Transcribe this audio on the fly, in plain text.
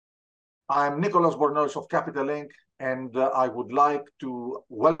I'm Nicholas Bornelis of Capital Inc., and I would like to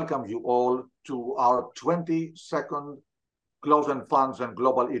welcome you all to our 22nd Closed-End Funds and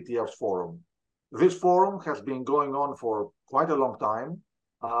Global ETFs Forum. This forum has been going on for quite a long time.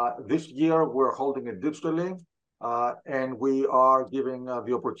 This year, we're holding it digitally, and we are giving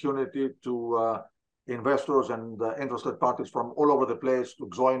the opportunity to investors and interested parties from all over the place to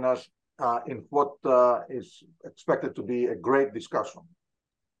join us in what is expected to be a great discussion.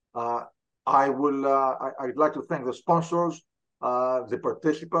 I'd like to thank the sponsors, the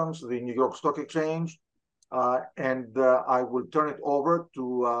participants, the New York Stock Exchange, and I will turn it over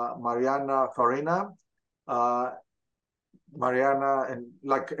to Mariana Farina. Mariana, and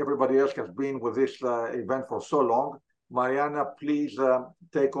like everybody else, has been with this event for so long. Mariana, please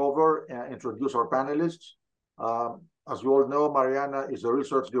take over and introduce our panelists. As you all know, Mariana is the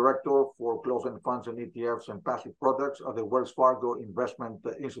Research Director for Closed-End Funds and ETFs and Passive Products at the Wells Fargo Investment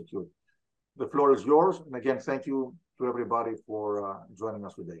Institute. The floor is yours. And again, thank you to everybody for joining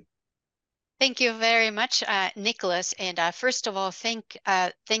us today. Thank you very much, Nicholas. And first of all,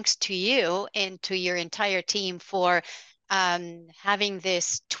 thanks to you and to your entire team for having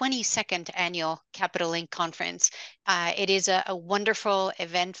this 22nd annual Capital Link conference. It is a wonderful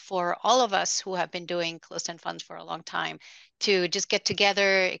event for all of us who have been doing closed-end funds for a long time to just get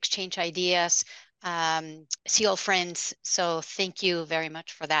together, exchange ideas, see old friends. So thank you very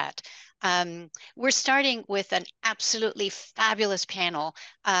much for that. We're starting with an absolutely fabulous panel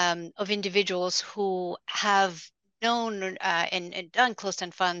of individuals who have known and done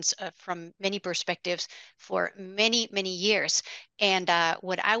closed-end funds from many perspectives for many, many years. And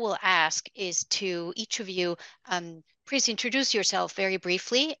what I will ask is to each of you, please introduce yourself very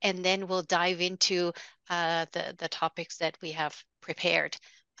briefly, and then we'll dive into the topics that we have prepared.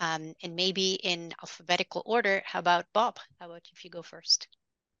 And maybe in alphabetical order. How about Bob? How about if you go first?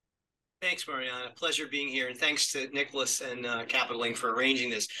 Thanks, Mariana. Pleasure being here. And thanks to Nicholas and Capital Link for arranging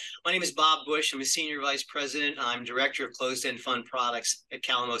this. My name is Bob Bush. I'm a Senior Vice President. I'm Director of Closed-End Fund Products at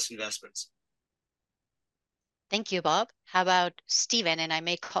Calamos Investments. Thank you, Bob. How about Stephen? And I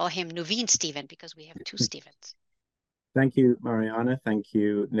may call him Nuveen Stephen because we have two Stephens. Thank you, Mariana. Thank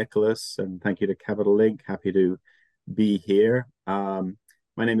you, Nicholas. And thank you to Capital Link. Happy to be here.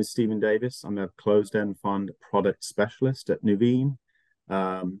 My name is Stephen Davis. I'm a Closed-End Fund Product Specialist at Nuveen.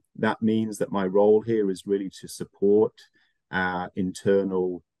 That means that my role here is really to support our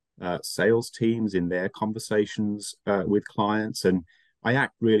internal sales teams in their conversations with clients. And I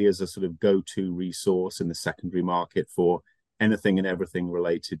act really as a sort of go-to resource in the secondary market for anything and everything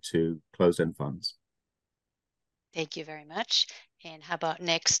related to closed-end funds. Thank you very much. And how about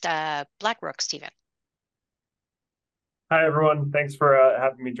next, BlackRock, Stephen? Hi, everyone. Thanks for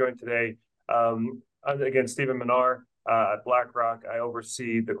having me join today. Again, Stephen Minar. At BlackRock, I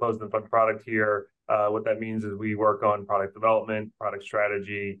oversee the closed-end fund product here. What that means is we work on product development, product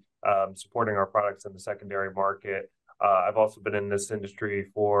strategy, supporting our products in the secondary market. I've also been in this industry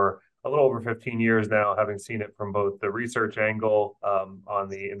for a little over 15 years now, having seen it from both the research angle on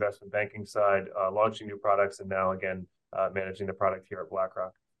the investment banking side, launching new products, and now, again, managing the product here at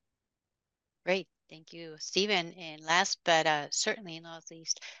BlackRock. Great. Thank you, Stephen. And last but certainly not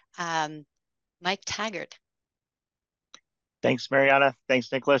least, Mike Taggart. Thanks, Mariana.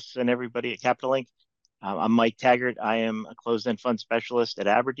 Thanks, Nicholas, and everybody at Capital Link. I'm Mike Taggart. I am a closed-end fund specialist at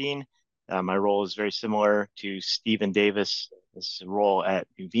Aberdeen. My role is very similar to Stephen Davis' role at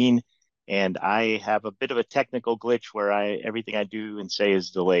Nuveen, and I have a bit of a technical glitch where everything I do and say is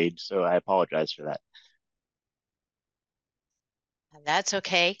delayed, so I apologize for that. That's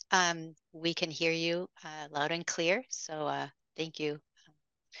okay. We can hear you loud and clear, so thank you,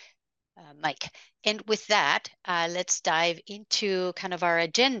 Mike. And with that, let's dive into kind of our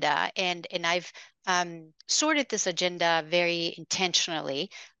agenda. And I've sorted this agenda very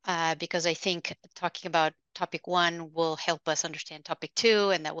intentionally because I think talking about topic 1 will help us understand topic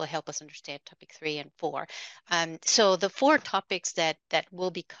 2, and that will help us understand topic 3 and 4. So the 4 topics that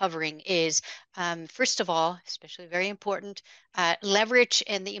we'll be covering is, first of all, especially very important, leverage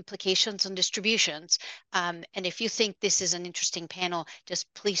and the implications on distributions. And if you think this is an interesting panel,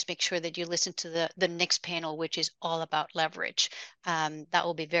 just please make sure that you listen to the next panel, which is all about leverage. That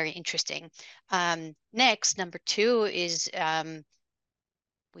will be very interesting. Next, number 2 is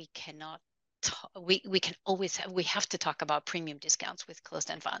we have to talk about premium discounts with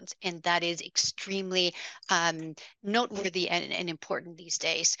closed-end funds, and that is extremely noteworthy and important these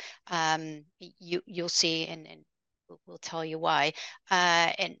days. You'll see, and we'll tell you why.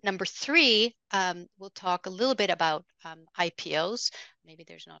 And number 3, we'll talk a little bit about IPOs, maybe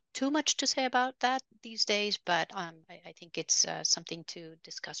there's not too much to say about that these days, but I think it's something to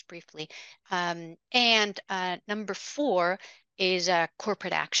discuss briefly. And number 4 is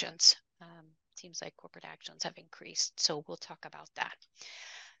corporate actions. Seems like corporate actions have increased, so we'll talk about that.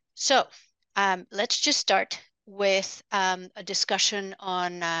 So let's just start with a discussion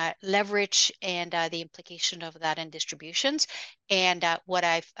on leverage and the implication of that in distributions. And what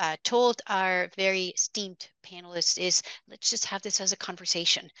I've told our very esteemed panelists is, let's just have this as a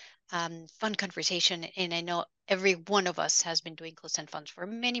conversation, fun conversation. And I know every one of us has been doing closed-end funds for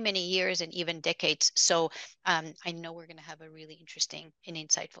many, many years and even decades. So I know we're going to have a really interesting and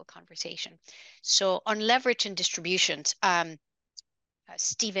insightful conversation. So on leverage and distributions,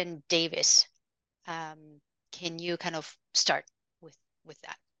 Stephen Davis, can you kind of start with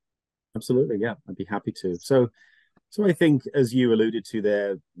that? Absolutely, yeah, I'd be happy to. So I think, as you alluded to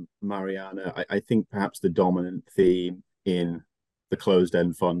there, Mariana, I think perhaps the dominant theme in the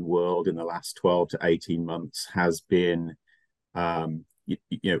closed-end fund world in the last 12 to 18 months has been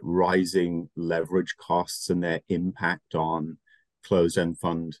rising leverage costs and their impact on closed-end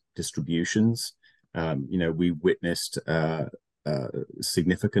fund distributions. We witnessed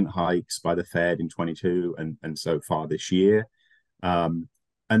significant hikes by the Fed in 22 and so far this year. And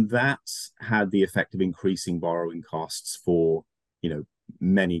that's had the effect of increasing borrowing costs for,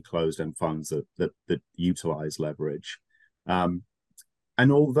 many closed-end funds that utilize leverage.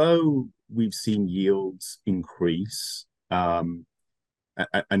 And although we've seen yields increase, and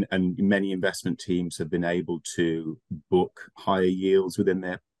many investment teams have been able to book higher yields within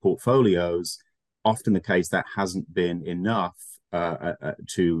their portfolios, often the case that hasn't been enough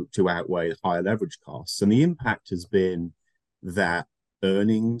to outweigh higher leverage costs. And the impact has been that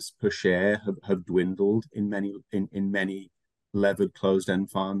earnings per share have dwindled in many levered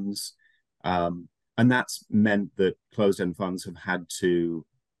closed-end funds. And that's meant that closed-end funds have had to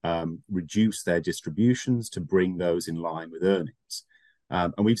reduce their distributions to bring those in line with earnings.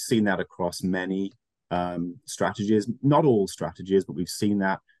 And we've seen that across many strategies, not all strategies, but we've seen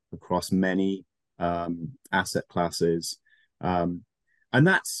that across many asset classes. And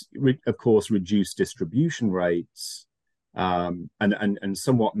that's, of course, reduced distribution rates and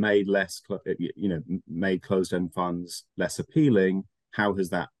somewhat made made closed-end funds less appealing. How has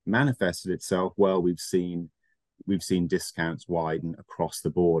that manifested itself? Well, we've seen discounts widen across the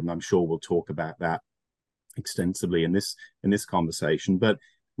board, and I'm sure we'll talk about that extensively in this conversation. But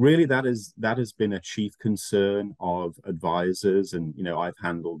really, that has been a chief concern of advisors, and I've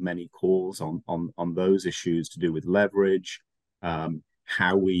handled many calls on those issues to do with leverage,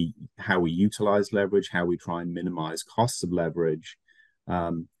 how we utilize leverage, how we try and minimize costs of leverage,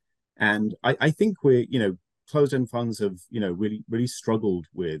 and I think closed-end funds have really struggled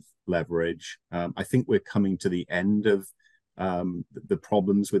with leverage. I think we're coming to the end of the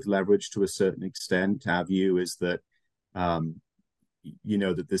problems with leverage to a certain extent. Our view is that that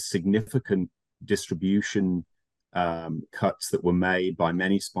the significant distribution cuts that were made by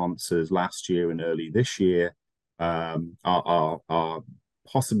many sponsors last year and early this year are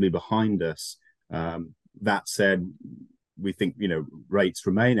possibly behind us. That said, we think rates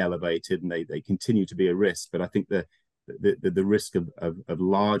remain elevated and they continue to be a risk. But I think the risk of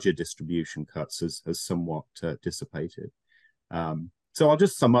larger distribution cuts has somewhat dissipated. So I'll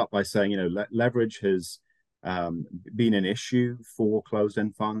just sum up by saying leverage has been an issue for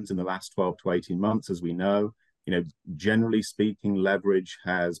closed-end funds in the last 12 to 18 months, as we know. Generally speaking, leverage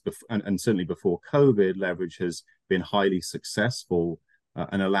has, and certainly before COVID, leverage has been highly successful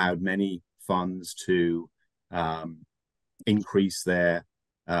and allowed many funds to increase their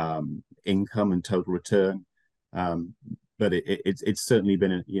income and total return. But it's certainly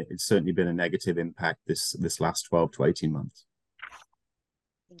been a negative impact this last 12 to 18 months.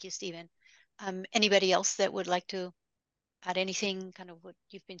 Thank you, Stephen. Anybody else that would like to add anything, kind of what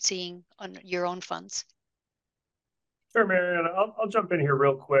you've been seeing on your own funds? Sure, Mariana. I'll jump in here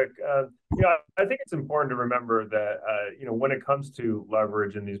real quick. I think it's important to remember that when it comes to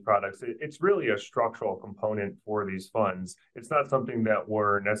leverage in these products, it's really a structural component for these funds. It's not something that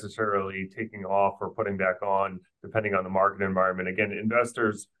we're necessarily taking off or putting back on depending on the market environment. Again,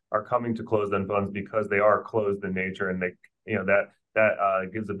 investors are coming to closed-end funds because they are closed in nature, and they that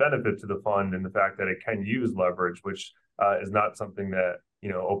gives a benefit to the fund in the fact that it can use leverage, which is not something that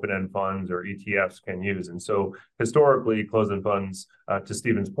open-end funds or ETFs can use. And so historically, closed-end funds, to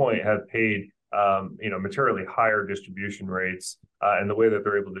Stephen's point, have paid materially higher distribution rates, and the way that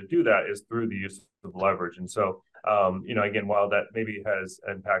they're able to do that is through the use of leverage. And so again, while that maybe has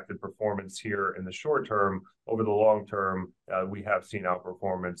impacted performance here in the short term, over the long term, we have seen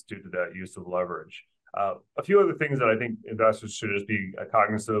outperformance due to that use of leverage. A few other things that I think investors should just be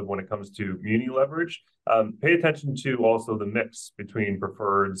cognizant of when it comes to muni leverage. Pay attention to also the mix between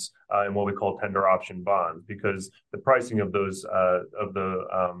preferreds and what we call tender option bonds, because the pricing of those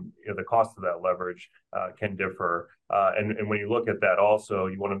the cost of that leverage can differ. And when you look at that, also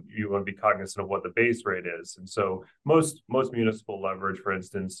you want to be cognizant of what the base rate is. And so most municipal leverage, for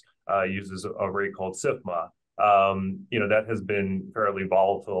instance, uses a rate called CEFs. That has been fairly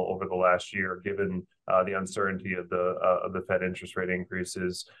volatile over the last year, given the uncertainty of the Fed interest rate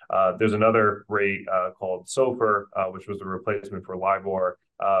increases. There's another rate called SOFR, which was a replacement for LIBOR.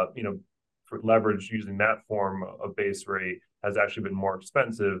 For leverage using that form of base rate has actually been more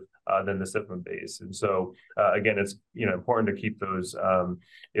expensive than the CEF base. And so again, it's important to keep those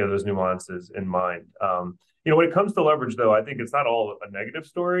those nuances in mind. When it comes to leverage, though, I think it's not all a negative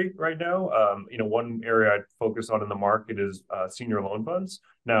story right now. One area I'd focus on in the market is senior loan funds.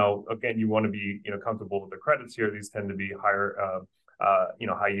 Now, again, you want to be comfortable with the credits here. These tend to be higher,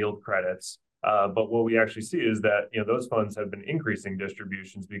 high yield credits. But what we actually see is that those funds have been increasing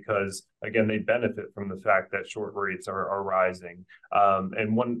distributions because, again, they benefit from the fact that short rates are rising.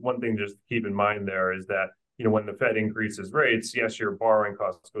 And one thing just to keep in mind there is that when the Fed increases rates, yes, your borrowing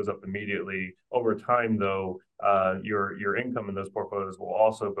cost goes up immediately. Over time, though, your income in those portfolios will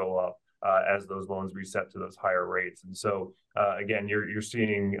also go up as those loans reset to those higher rates. And so, again, you're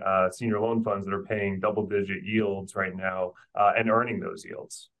seeing senior loan funds that are paying double-digit yields right now and earning those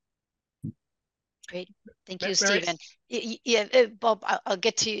yields. Great. Thank you, Stephen. Yeah, Bob, I'll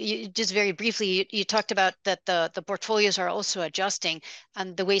get to you just very briefly. You talked about that the portfolios are also adjusting.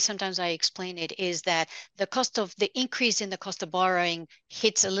 And the way sometimes I explain it is that the increase in the cost of borrowing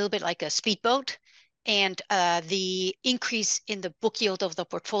hits a little bit like a speedboat. And the increase in the book yield of the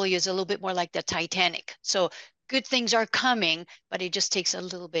portfolio is a little bit more like the Titanic. So good things are coming, but it just takes a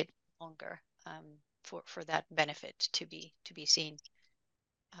little bit longer for that benefit to be seen.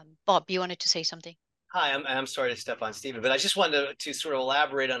 Bob, you wanted to say something? Hi, I'm sorry to step on Stephen, but I just wanted to sort of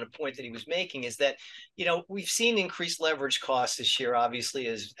elaborate on a point that he was making, is that, we've seen increased leverage costs this year, obviously,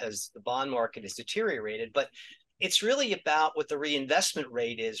 as the bond market has deteriorated, but it's really about what the reinvestment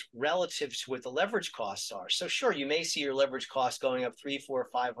rate is relative to what the leverage costs are. So sure, you may see your leverage costs going up 300,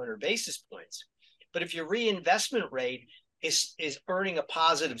 400, 500 basis points, but if your reinvestment rate is earning a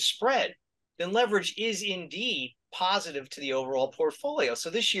positive spread, then leverage is indeed positive to the overall portfolio. So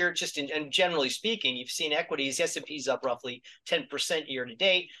this year, and generally speaking, you've seen equities, S&P's up roughly 10% year to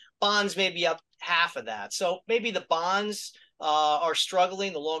date. Bonds may be up half of that. So maybe the bonds are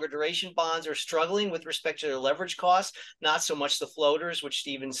struggling, the longer duration bonds are struggling with respect to their leverage costs, not so much the floaters, which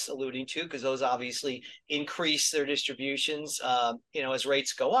Stephen's alluding to, because those obviously increase their distributions, as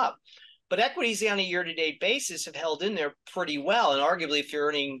rates go up. But equities on a year-to-date basis have held in there pretty well. And arguably, if you're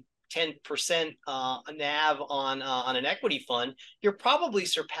earning 10% NAV on an equity fund, you're probably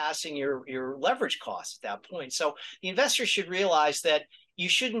surpassing your leverage costs at that point. So the investor should realize that you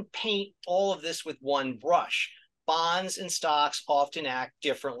shouldn't paint all of this with one brush. Bonds and stocks often act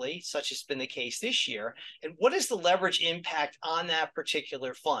differently, such has been the case this year. And what is the leverage impact on that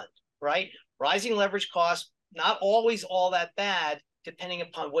particular fund, right? Rising leverage costs, not always all that bad, depending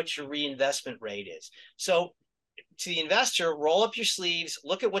upon what your reinvestment rate is. So to the investor, roll up your sleeves,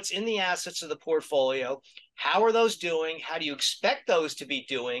 look at what's in the assets of the portfolio. How are those doing? How do you expect those to be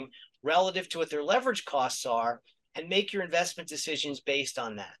doing relative to what their leverage costs are? And make your investment decisions based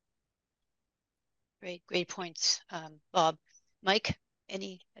on that. Great points, Bob. Mike,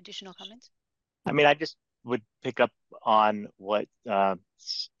 any additional comments? I mean, I just would pick up on what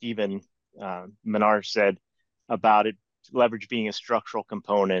Stephen Menard said about it, leverage being a structural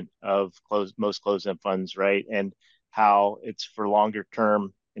component of most closed-end funds, right? And how it's for longer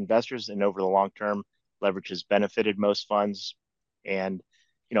term investors, and over the long term, leverage has benefited most funds. And,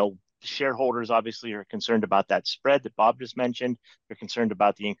 shareholders obviously are concerned about that spread that Bob just mentioned. They're concerned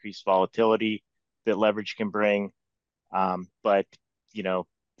about the increased volatility that leverage can bring. But,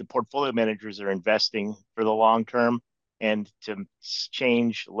 the portfolio managers are investing for the long term, and to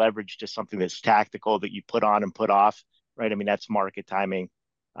change leverage to something that's tactical that you put on and put off, right? I mean, that's market timing.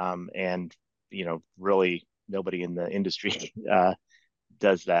 And, really nobody in the industry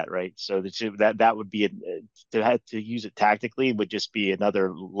does that, right? So that would be to use it tactically would just be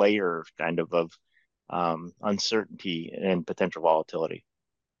another layer kind of uncertainty and potential volatility.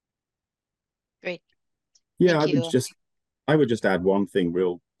 Great. Yeah, Thank you. I would just add one thing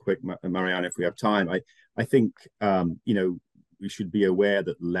real quick, Mariana, if we have time. I think we should be aware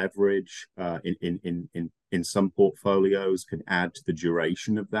that leverage in some portfolios can add to the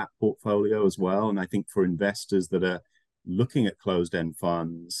duration of that portfolio as well. And I think for investors that are looking at closed-end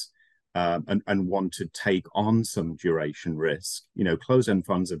funds, and want to take on some duration risk, closed-end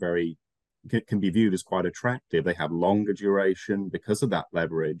funds are can be viewed as quite attractive. They have longer duration because of that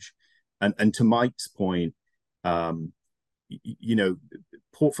leverage. And to Mike's point,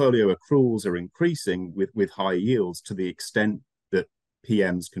 portfolio accruals are increasing with high yields to the extent that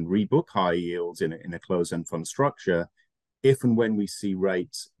PMs can rebook high yields in a closed-end fund structure. If and when we see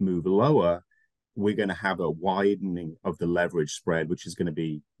rates move lower, we're going to have a widening of the leverage spread, which is going to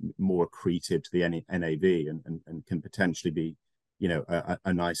be more accretive to the NAV and can potentially be,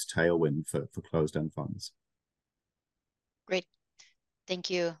 a nice tailwind for closed-end funds. Great. Thank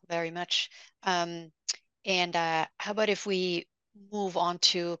you very much. And how about if we move on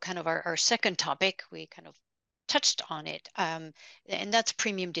to kind of our second topic? We kind of touched on it, and that's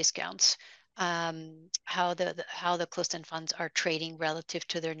premium discounts. How the closed-end funds are trading relative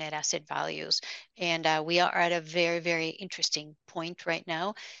to their net asset values, and we are at a very, very interesting point right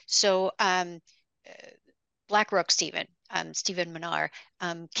now. So, BlackRock, Stephen Menar,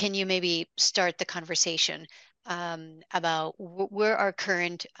 can you maybe start the conversation about where our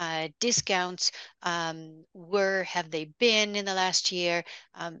current discounts, where have they been in the last year,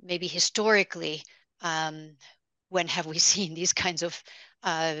 maybe historically, when have we seen these kinds of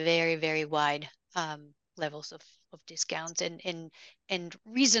very, very wide levels of discounts, and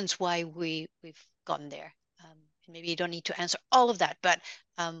reasons why we've gotten there. And maybe you don't need to answer all of that, but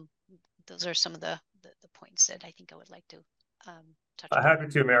those are some of the points that I think I would like to touch on. Happy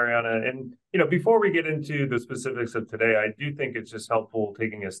to, Mariana. And before we get into the specifics of today, I do think it's just helpful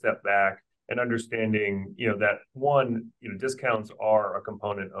taking a step back and understanding, that one, discounts are a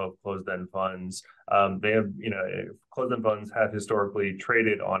component of closed-end funds. They have, closed-end funds have historically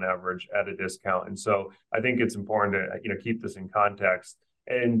traded on average at a discount. And so I think it's important to, keep this in context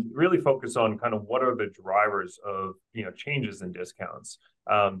and really focus on kind of what are the drivers of, changes in discounts.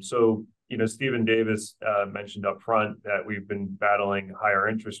 So, Stephen Davis mentioned up front that we've been battling higher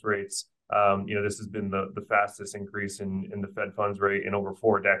interest rates. This has been the fastest increase in the Fed funds rate in over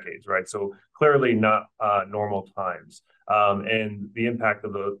 4 decades, right? So clearly not normal times. And the impact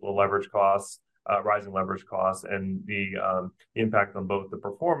of the leverage costs, rising leverage costs, and the impact on both the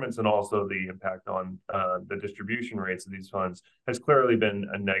performance and also the impact on the distribution rates of these funds has clearly been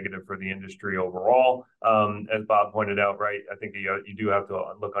a negative for the industry overall. As Bob pointed out, right, I think you do have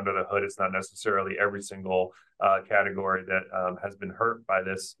to look under the hood. It's not necessarily every single category that has been hurt by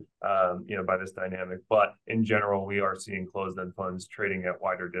this, by this dynamic. But in general, we are seeing closed-end funds trading at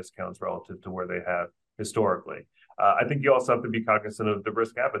wider discounts relative to where they have historically. I think you also have to be cognizant of the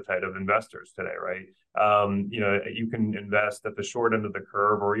risk appetite of investors today, right? You can invest at the short end of the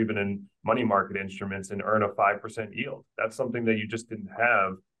curve or even in money market instruments and earn a 5% yield. That's something that you just didn't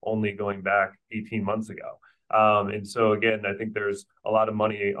have only going back 18 months ago. And so again, I think there's a lot of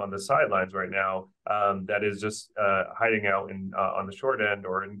money on the sidelines right now that is just hiding out on the short end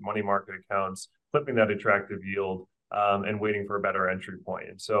or in money market accounts, flipping that attractive yield and waiting for a better entry point.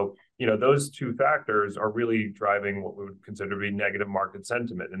 And so, those two factors are really driving what we would consider to be negative market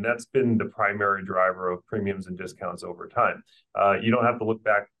sentiment. And that's been the primary driver of premiums and discounts over time. You don't have to look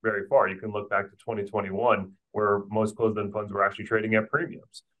back very far. You can look back to 2021, where most closed-end funds were actually trading at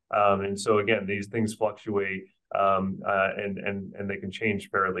premiums. And so again, these things fluctuate and they can change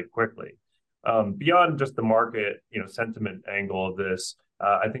fairly quickly. Beyond just the market, sentiment angle of this,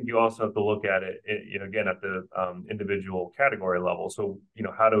 I think you also have to look at it, again, at the individual category level. So,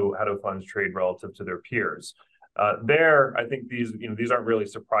 how do funds trade relative to their peers? I think these aren't really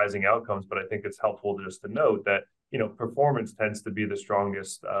surprising outcomes, but I think it's helpful just to note that, performance tends to be the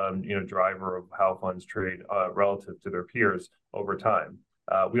strongest, driver of how funds trade relative to their peers over time.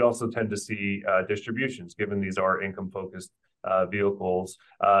 We also tend to see distributions, given these are income-focused vehicles,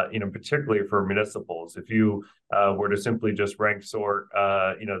 particularly for municipals. If you were to simply just rank sort,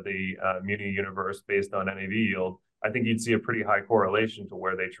 the muni universe based on NAV yield, I think you'd see a pretty high correlation to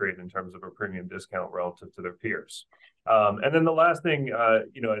where they trade in terms of a premium discount relative to their peers. And then the last thing,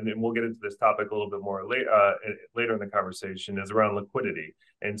 and we'll get into this topic a little bit more later in the conversation, is around liquidity.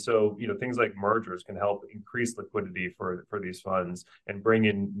 And so, things like mergers can help increase liquidity for these funds and bring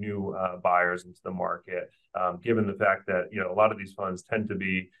in new buyers into the market, given the fact that, a lot of these funds tend to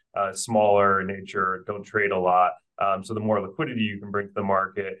be smaller in nature, don't trade a lot. So the more liquidity you can bring to the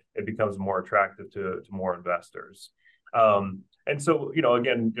market, it becomes more attractive to more investors. And so,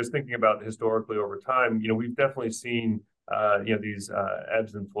 again, just thinking about historically over time, we've definitely seen, these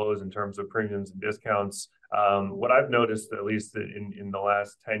ebbs and flows in terms of premiums and discounts. What I've noticed, at least in the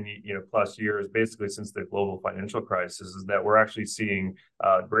last 10 plus years, basically since the global financial crisis, is that we're actually seeing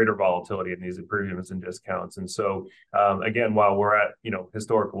greater volatility in these premiums and discounts. And so again, while we're at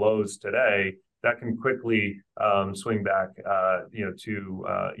historic lows today, that can quickly swing back,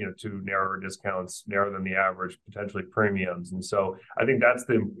 to narrower discounts, narrower than the average, potentially premiums. And so I think that's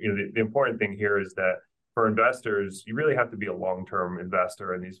the important thing here is that for investors, you really have to be a long-term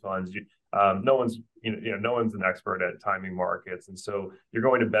investor in these funds. No one's an expert at timing markets, and so you're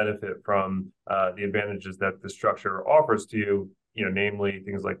going to benefit from the advantages that the structure offers to you. Namely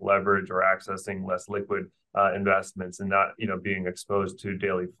things like leverage or accessing less liquid investments and not being exposed to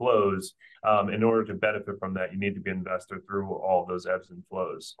daily flows. In order to benefit from that, you need to be an investor through all those ebbs and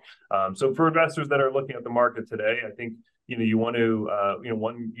flows. So for investors that are looking at the market today, I think you want to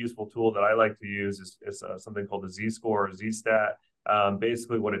one useful tool that I like to use is something called the Z-score or Z-stat.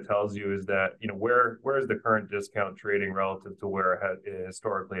 Basically what it tells you is that where is the current discount trading relative to where it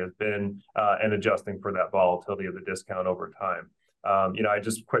historically has been, and adjusting for that volatility of the discount over time. I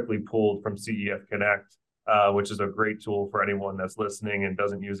just quickly pulled from CEF Connect, which is a great tool for anyone that's listening and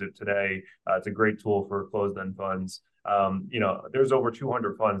doesn't use it today. It's a great tool for closed-end funds. There's over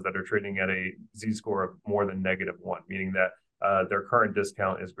 200 funds that are trading at a Z-score of more than -1, meaning that their current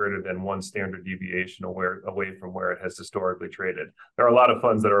discount is greater than 1 standard deviation away from where it has historically traded. There are a lot of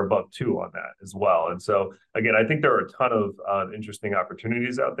funds that are above 2 on that as well. And so, again, I think there are a ton of interesting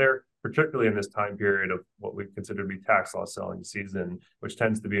opportunities out there, particularly in this time period of what we consider to be tax loss selling season, which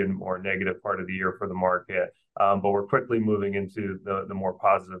tends to be a more negative part of the year for the market. But we're quickly moving into the more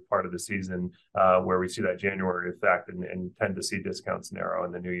positive part of the season, where we see that January effect and tend to see discounts narrow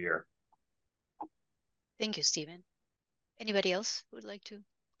in the new year. Thank you, Stephen. Anybody else would like to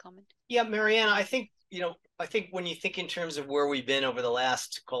comment? Yeah, Mariana, I think when you think in terms of where we've been over the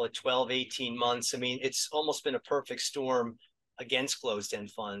last, call it 12, 18 months, I mean, it's almost been a perfect storm against closed-end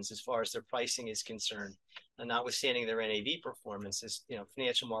funds as far as their pricing is concerned. And notwithstanding their NAV performances,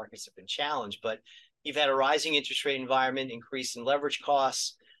 financial markets have been challenged, but you've had a rising interest rate environment, increase in leverage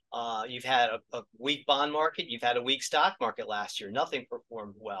costs. You've had a weak bond market. You've had a weak stock market last year. Nothing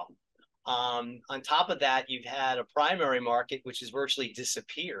performed well. On top of that, you've had a primary market which has virtually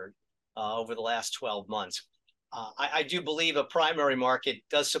disappeared over the last 12 months. I do believe a primary market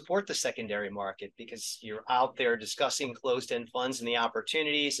does support the secondary market because you're out there discussing closed-end funds and the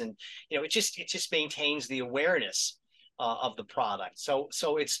opportunities, and it just maintains the awareness of the product. So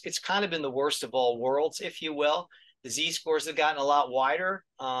it's kind of been the worst of all worlds, if you will. The Z-scores have gotten a lot wider,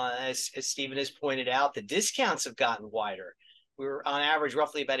 as Stephen has pointed out. The discounts have gotten wider. We were on average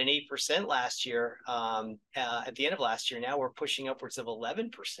roughly about an 8% last year. At the end of last year, now we're pushing upwards of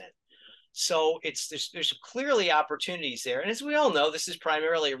 11%. So there's clearly opportunities there. And as we all know, this is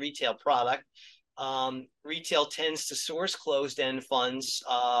primarily a retail product. Retail tends to source closed-end funds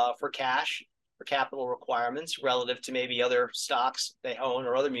for cash, for capital requirements relative to maybe other stocks they own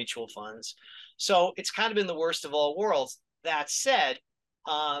or other mutual funds. So it's kind of been the worst of all worlds. That said,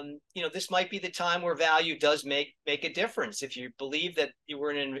 this might be the time where value does make a difference. If you believe that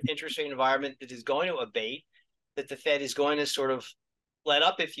we're in an interest rate environment that is going to abate, that the Fed is going to sort of let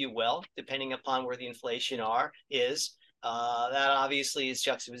up, if you will, depending upon where the inflation is, that obviously is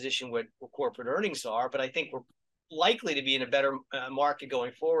juxtaposition with what corporate earnings are. But I think we're likely to be in a better market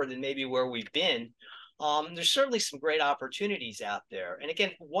going forward than maybe where we've been. There's certainly some great opportunities out there. And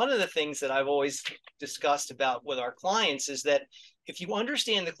again, one of the things that I've always discussed about with our clients is that if you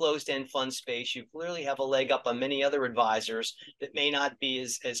understand the closed-end fund space, you clearly have a leg up on many other advisors that may not be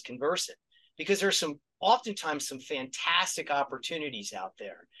as conversant, because there's oftentimes some fantastic opportunities out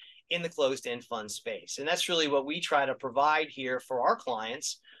there in the closed-end fund space. And that's really what we try to provide here for our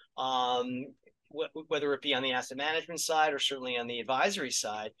clients, whether it be on the asset management side or certainly on the advisory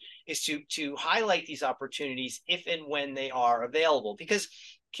side, is to highlight these opportunities if and when they are available. Because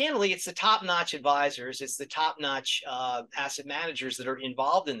candidly, it's the top-notch advisors, it's the top-notch asset managers that are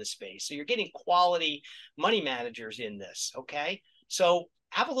involved in the space. So you're getting quality money managers in this, okay? So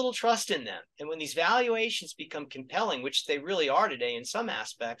have a little trust in them. And when these valuations become compelling, which they really are today in some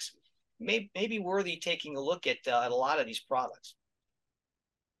aspects, may be worthy taking a look at a lot of these products.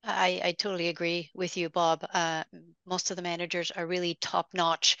 I totally agree with you, Bob. Most of the managers are really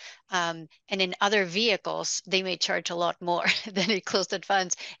top-notch. And in other vehicles, they may charge a lot more than in closed-end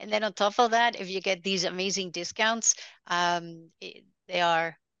funds. And then on top of that, if you get these amazing discounts, they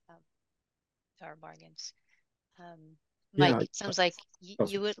are bargains. Mike, it sounds like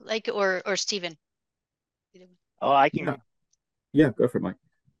you would like, or Stephen. Oh, I can. Yeah, go for it, Mike.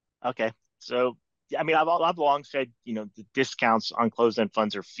 Okay. So I mean, I've long said, the discounts on closed-end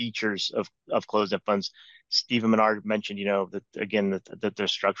funds are features of closed-end funds. Stephen Menard mentioned, that again, that they're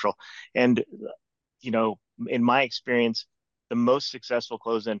structural. And, in my experience, the most successful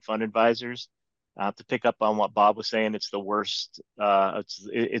closed-end fund advisors, to pick up on what Bob was saying, it's the worst.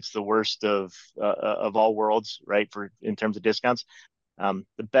 It's the worst of all worlds, right? In terms of discounts,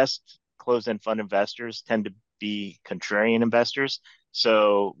 the best closed-end fund investors tend to be contrarian investors.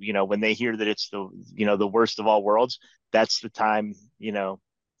 So, when they hear that it's the worst of all worlds, that's the time,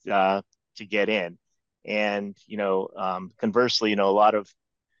 to get in. And, conversely, a lot of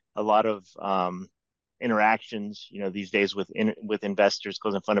interactions, these days with investors,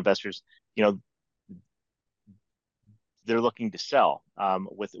 closed-end fund investors, they're looking to sell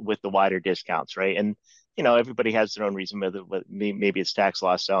with the wider discounts, right? And everybody has their own reason. Maybe it's tax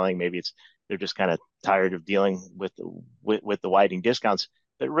loss selling, maybe they're just kind of tired of dealing with the widening discounts.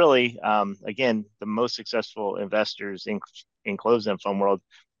 But really, again, the most successful investors in closed-end fund world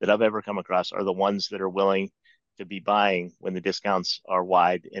that I've ever come across are the ones that are willing to be buying when the discounts are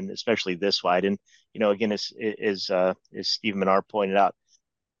wide, and especially this wide. And again, as Steve Menard pointed out,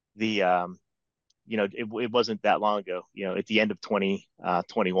 it wasn't that long ago. At the end of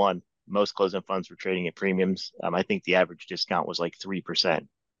 2021, most closed-end funds were trading at premiums. I think the average discount was like 3%,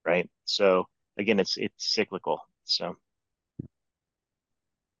 right? So again, it's cyclical. So,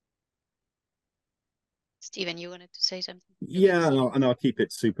 Stephen, you wanted to say something? Yeah, and I'll keep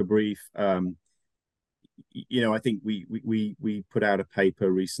it super brief. I think we put out a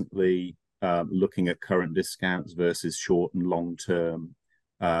paper recently looking at current discounts versus short and long-term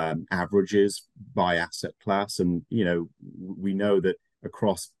averages by asset class, and we know that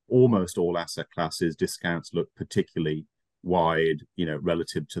across almost all asset classes, discounts look particularly wide,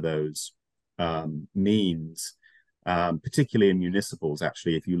 relative to those means, particularly in municipals.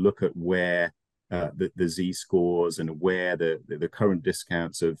 Actually, if you look at where the Z scores and where the current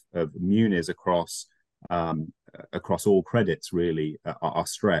discounts of munis across all credits really are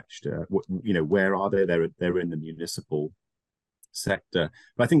stretched. Where are they? They're in the municipal sector.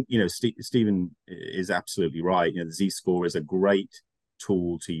 But I think Stephen is absolutely right. The Z score is a great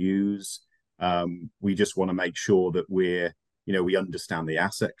tool to use. We just want to make sure that we understand the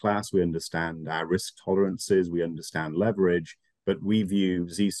asset class, we understand our risk tolerances, we understand leverage, but we view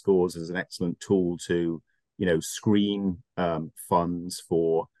Z scores as an excellent tool to screen funds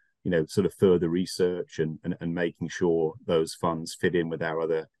for sort of further research and making sure those funds fit in with our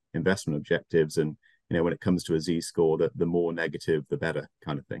other investment objectives. And when it comes to a Z score, that the more negative, the better,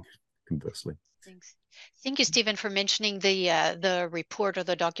 kind of thing, conversely. Thanks. Thank you, Stephen, for mentioning the report or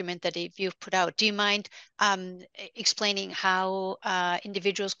the document that you've put out. Do you mind explaining how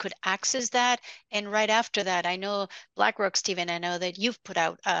individuals could access that? And right after that, I know BlackRock, Stephen, I know that you've put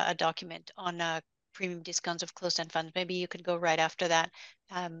out a document on premium discounts of closed-end funds. Maybe you could go right after that,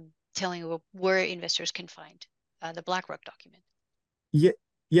 telling where investors can find the BlackRock document.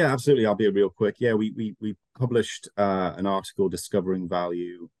 Yeah, absolutely. I'll be real quick. Yeah, we published an article discovering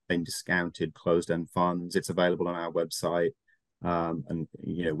value in discounted closed-end funds. It's available on our website, and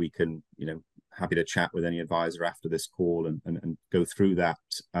we can happy to chat with any advisor after this call and go through that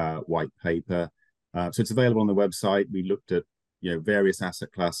white paper. So it's available on the website. We looked at various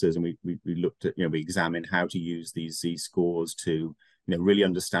asset classes, and we looked at we examined how to use these Z scores to really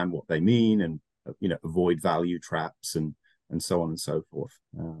understand what they mean and avoid value traps and so on and so forth.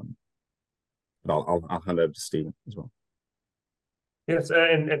 But I'll hand over to Stephen as well. Yes,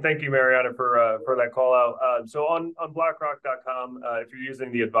 and thank you, Mariana, for that call out. So on BlackRock.com, if you're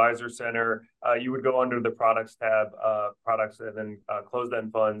using the Advisor Center, you would go under the Products tab, Products, and then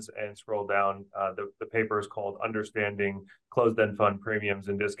Closed-End Funds, and scroll down. The paper is called Understanding Closed-End Fund Premiums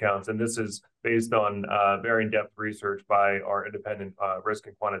and Discounts, and this is based on very in-depth research by our independent risk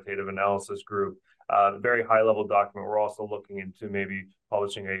and quantitative analysis group. Very high-level document. We're also looking into maybe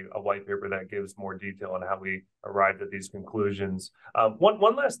publishing a white paper that gives more detail on how we arrived at these conclusions.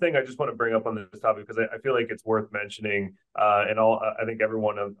 One last thing I just want to bring up on this topic, because I feel like it's worth mentioning, and I think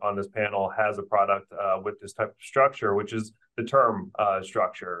everyone on this panel has a product with this type of structure, which is the term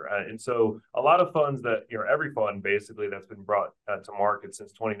structure. And so a lot of funds that, every fund basically that's been brought to market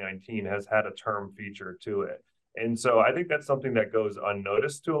since 2019 has had a term feature to it. And so I think that's something that goes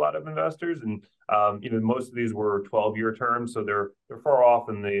unnoticed to a lot of investors. And most of these were 12-year terms, so they're far off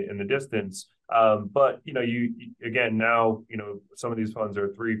in the distance. But you again now some of these funds are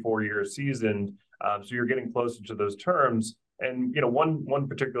 3-4 years seasoned, so you're getting closer to those terms. And one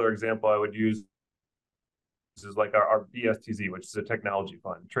particular example I would use is like our BSTZ, which is a technology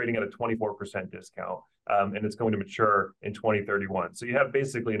fund trading at a 24% discount. and it's going to mature in 2031. So you have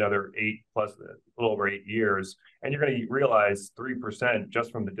basically another 8 plus a little over 8 years, and you're going to realize 3%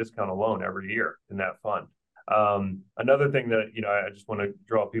 just from the discount alone every year in that fund. Another thing that I just want to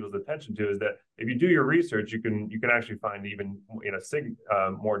draw people's attention to is that if you do your research, you can actually find even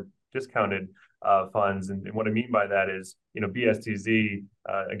more discounted funds. And what I mean by that is, BSTZ,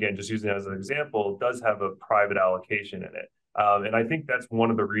 again, just using it as an example, does have a private allocation in it. And I think that's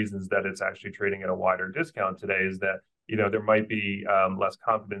one of the reasons that it's actually trading at a wider discount today, is that there might be less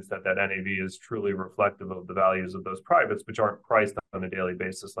confidence that NAV is truly reflective of the values of those privates, which aren't priced on a daily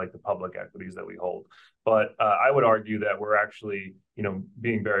basis like the public equities that we hold. But I would argue that we're actually,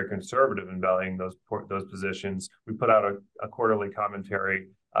 being very conservative in valuing those positions. We put out a quarterly commentary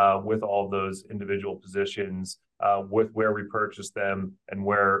with all those individual positions, with where we purchased them and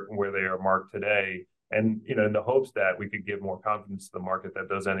where they are marked today. And, in the hopes that we could give more confidence to the market that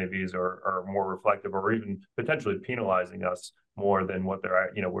those NAVs are more reflective, or even potentially penalizing us more than what they're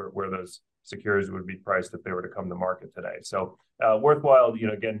at, where those securities would be priced if they were to come to market today. So worthwhile,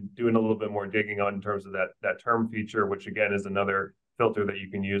 again, doing a little bit more digging on in terms of that term feature, which again is another filter that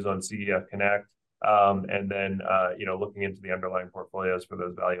you can use on CEF Connect. And then, looking into the underlying portfolios for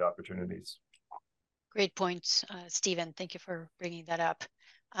those value opportunities. Great points, Stephen. Thank you for bringing that up.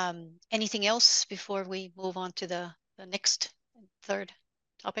 Anything else before we move on to the next third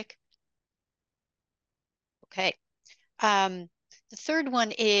topic? Okay. The third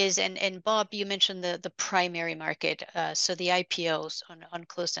one is, and Bob, you mentioned the primary market, so the IPOs on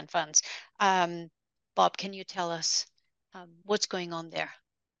closed-end funds. Bob, can you tell us what's going on there,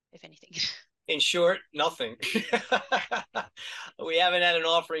 if anything? In short, nothing. We haven't had an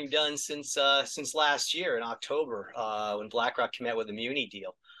offering done since last year in October, when BlackRock came out with the Muni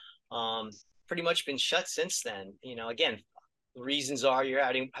deal. Pretty much been shut since then. Again, the reasons are you're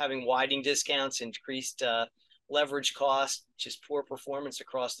having widening discounts, increased leverage costs, just poor performance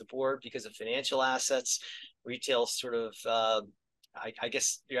across the board because of financial assets. Retail sort of, I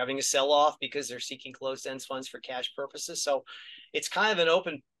guess you're having a sell-off because they're seeking closed-end funds for cash purposes. So it's kind of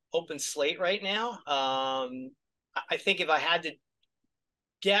an open slate right now. I think if I had to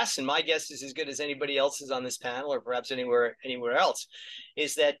guess, and my guess is as good as anybody else's on this panel, or perhaps anywhere else,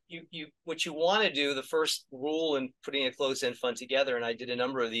 is that what you want to do, the first rule in putting a closed-end fund together, and I did a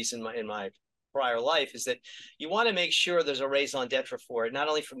number of these in my prior life, is that you want to make sure there's a raison d'etre for it, not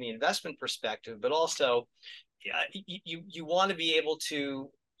only from the investment perspective, but also you want to be able to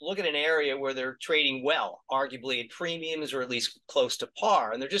look at an area where they're trading well, arguably at premiums or at least close to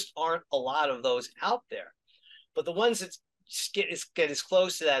par. And there just aren't a lot of those out there. But the ones that get as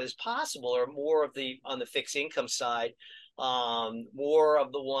close to that as possible are more of on the fixed income side, more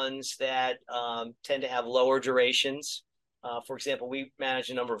of the ones that tend to have lower durations. For example, we manage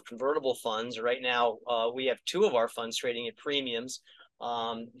a number of convertible funds. Right now, we have 2 of our funds trading at premiums,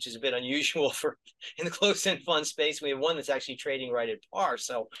 which is a bit unusual in the closed-end fund space. We have one that's actually trading right at par.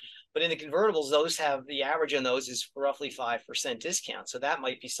 So, but in the convertibles, the average on those is roughly 5% discount. So that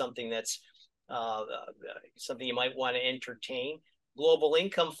might be something that's something you might want to entertain. Global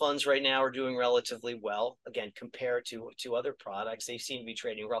income funds right now are doing relatively well, again, compared to other products. They seem to be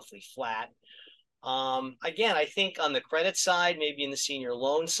trading roughly flat. Again, I think on the credit side, maybe in the senior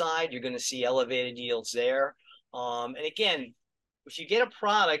loan side, you're going to see elevated yields there. And again, if you get a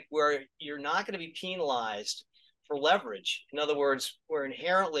product where you're not going to be penalized for leverage, in other words, where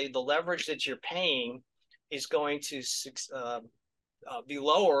inherently the leverage that you're paying is going to be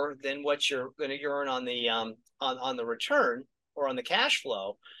lower than what you're going to earn on the return or on the cash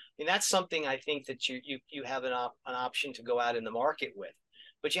flow, and that's something I think that you have an option to go out in the market with.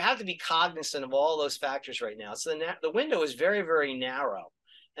 But you have to be cognizant of all those factors right now. So the window is very, very narrow.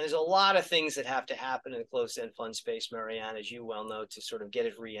 And there's a lot of things that have to happen in the closed-end fund space, Marianne, as you well know, to sort of get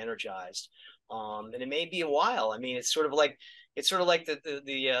it re-energized. And it may be a while. I mean, it's sort of like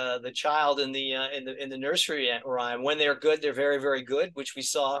the child in the nursery rhyme. When they're good, they're very, very good, which we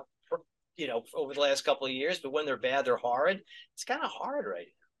saw, over the last couple of years. But when they're bad, they're horrid. It's kind of hard right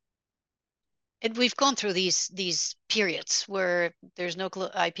now. And we've gone through these periods where there's no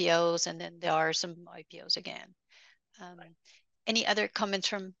IPOs, and then there are some IPOs again. Any other comments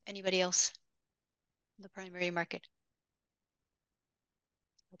from anybody else in the primary market?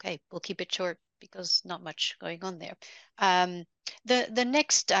 Okay, we'll keep it short because not much going on there. The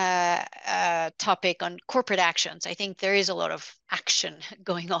next topic on corporate actions, I think there is a lot of action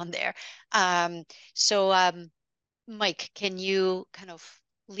going on there. So Mike, can you kind of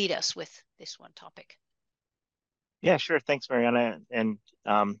lead us with this one topic? Yeah, sure. Thanks, Mariana. And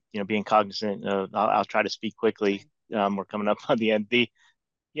being cognizant of, I'll try to speak quickly. We're coming up on the end.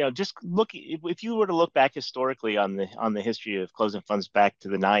 just look, if you were to look back historically on the history of closed-end funds back to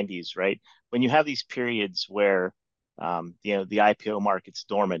the 90s, right? When you have these periods where the IPO market's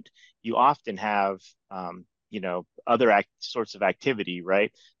dormant, you often have other sorts of activity,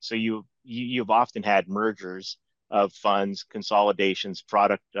 right? So you've often had mergers of funds, consolidations,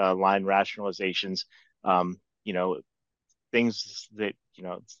 product line rationalizations, things that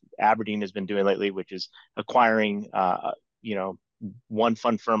Aberdeen has been doing lately, which is acquiring one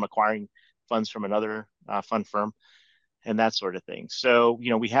fund firm acquiring funds from another fund firm, and that sort of thing. So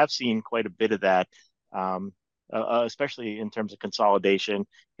we have seen quite a bit of that, especially in terms of consolidation.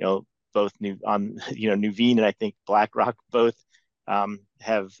 Both Nuveen and I think BlackRock both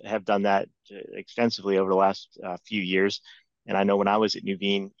have done that extensively over the last few years. And I know when I was at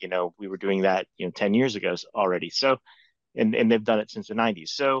Nuveen, we were doing that 10 years ago already. So and they've done it since the 90s.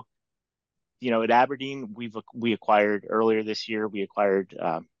 So at Aberdeen, we acquired earlier this year. We acquired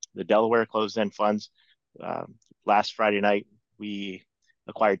the Delaware closed-end funds. Last Friday night, we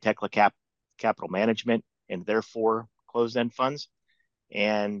acquired Tekla Capital Management and their 4 closed-end funds.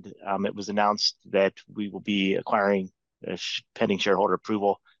 And it was announced that we will be acquiring pending shareholder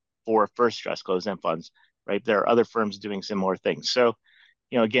approval for First Trust closed-end funds. Right, there are other firms doing similar things. So,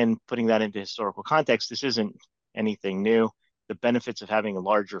 again, putting that into historical context, this isn't anything new. The benefits of having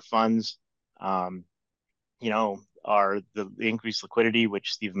larger funds are the increased liquidity,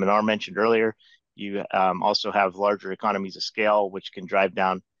 which Steve Menard mentioned earlier. You also have larger economies of scale, which can drive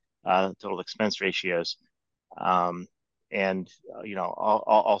down total expense ratios, and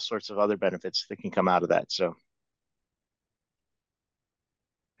all sorts of other benefits that can come out of that. So,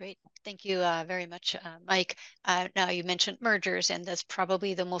 great. Thank you very much, Mike. Now, you mentioned mergers, and that's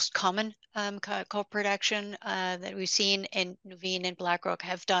probably the most common corporate action that we've seen, and Nuveen and BlackRock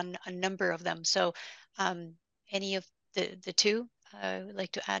have done a number of them. So any of the two would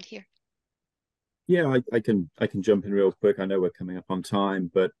like to add here? Yeah, I can jump in real quick. I know we're coming up on time,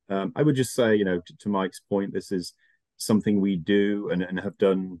 but I would just say, to Mike's point, this is something we do and have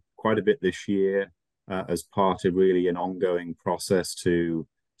done quite a bit this year as part of really an ongoing process to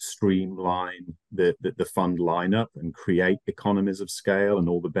streamline the fund lineup and create economies of scale and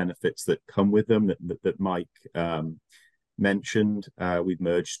all the benefits that come with them that Mike mentioned. We've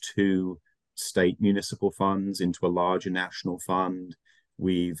merged 2 state municipal funds into a larger national fund.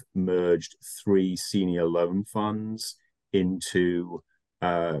 We've merged 3 senior loan funds into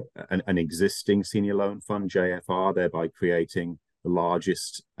an existing senior loan fund, JFR, thereby creating the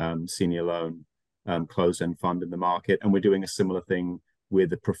largest senior loan closed-end fund in the market. And we're doing a similar thing with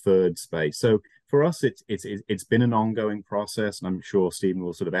the preferred space. So for us, it's been an ongoing process, and I'm sure Stephen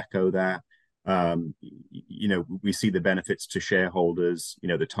will sort of echo that. We see the benefits to shareholders,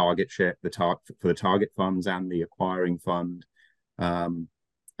 the target share, for the target funds and the acquiring fund. And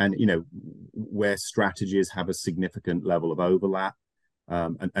where strategies have a significant level of overlap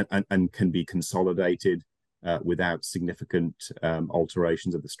and can be consolidated without significant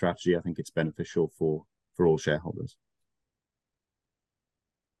alterations of the strategy, I think it's beneficial for all shareholders.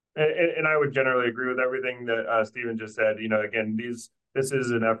 And I would generally agree with everything that Stephen just said. Again, this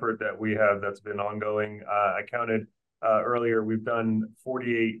is an effort that we have that's been ongoing. I counted earlier, we've done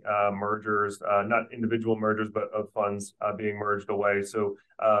 48 mergers, not individual mergers, but of funds being merged away. So,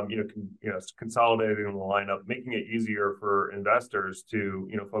 consolidating the lineup, making it easier for investors to,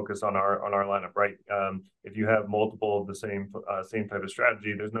 focus on our lineup, right? If you have multiple of the same type of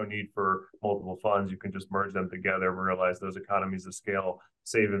strategy, there's no need for multiple funds. You can just merge them together, realize those economies of scale,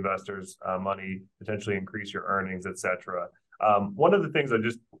 save investors money, potentially increase your earnings, etc. One of the things I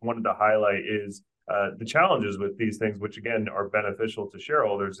just wanted to highlight is the challenges with these things, which again are beneficial to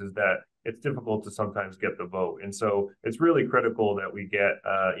shareholders, is that it's difficult to sometimes get the vote. And so it's really critical that we get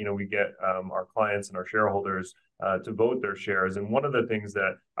our clients and our shareholders to vote their shares. And one of the things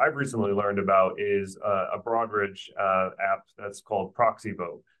that I've recently learned about is a Broadridge app that's called Proxy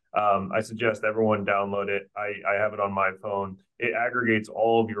Vote. I suggest everyone download it. I have it on my phone. It aggregates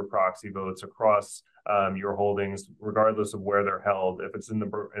all of your proxy votes across your holdings, regardless of where they're held. If it's in the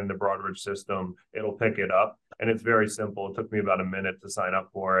Broadridge system, it'll pick it up, and it's very simple. It took me about a minute to sign up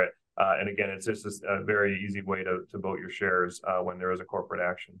for it, and again, it's just a very easy way to vote your shares when there is a corporate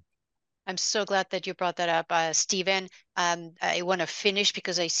action. I'm so glad that you brought that up, Stephen. I want to finish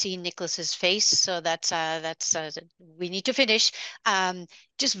because I see Nicholas's face, so that's we need to finish.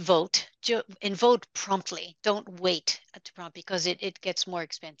 Just vote and vote promptly. Don't wait to prompt because it gets more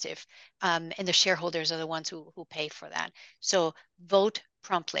expensive, and the shareholders are the ones who pay for that. So vote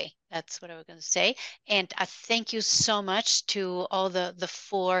promptly. That's what I was going to say. And thank you so much to all the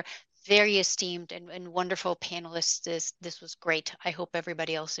 4 very esteemed and wonderful panelists. This was great. I hope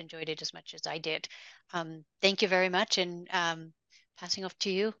everybody else enjoyed it as much as I did. Thank you very much, and passing off to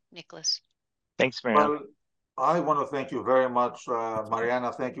you, Nicholas. Thanks, Mariana. Well, I want to thank you very much,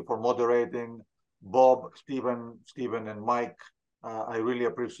 Mariana. Thank you for moderating. Bob, Stephen, and Mike, I really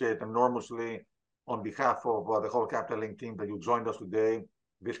appreciate enormously on behalf of the whole Capital Link team that you joined us today.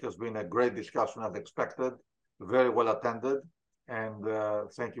 This has been a great discussion as expected, very well attended, and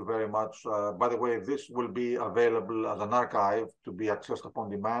thank you very much. By the way, this will be available as an archive to be accessed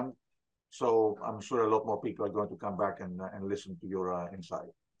upon demand. So I'm sure a lot more people are going to come back and listen to your insight.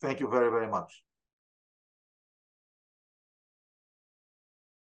 Thank you very, very much.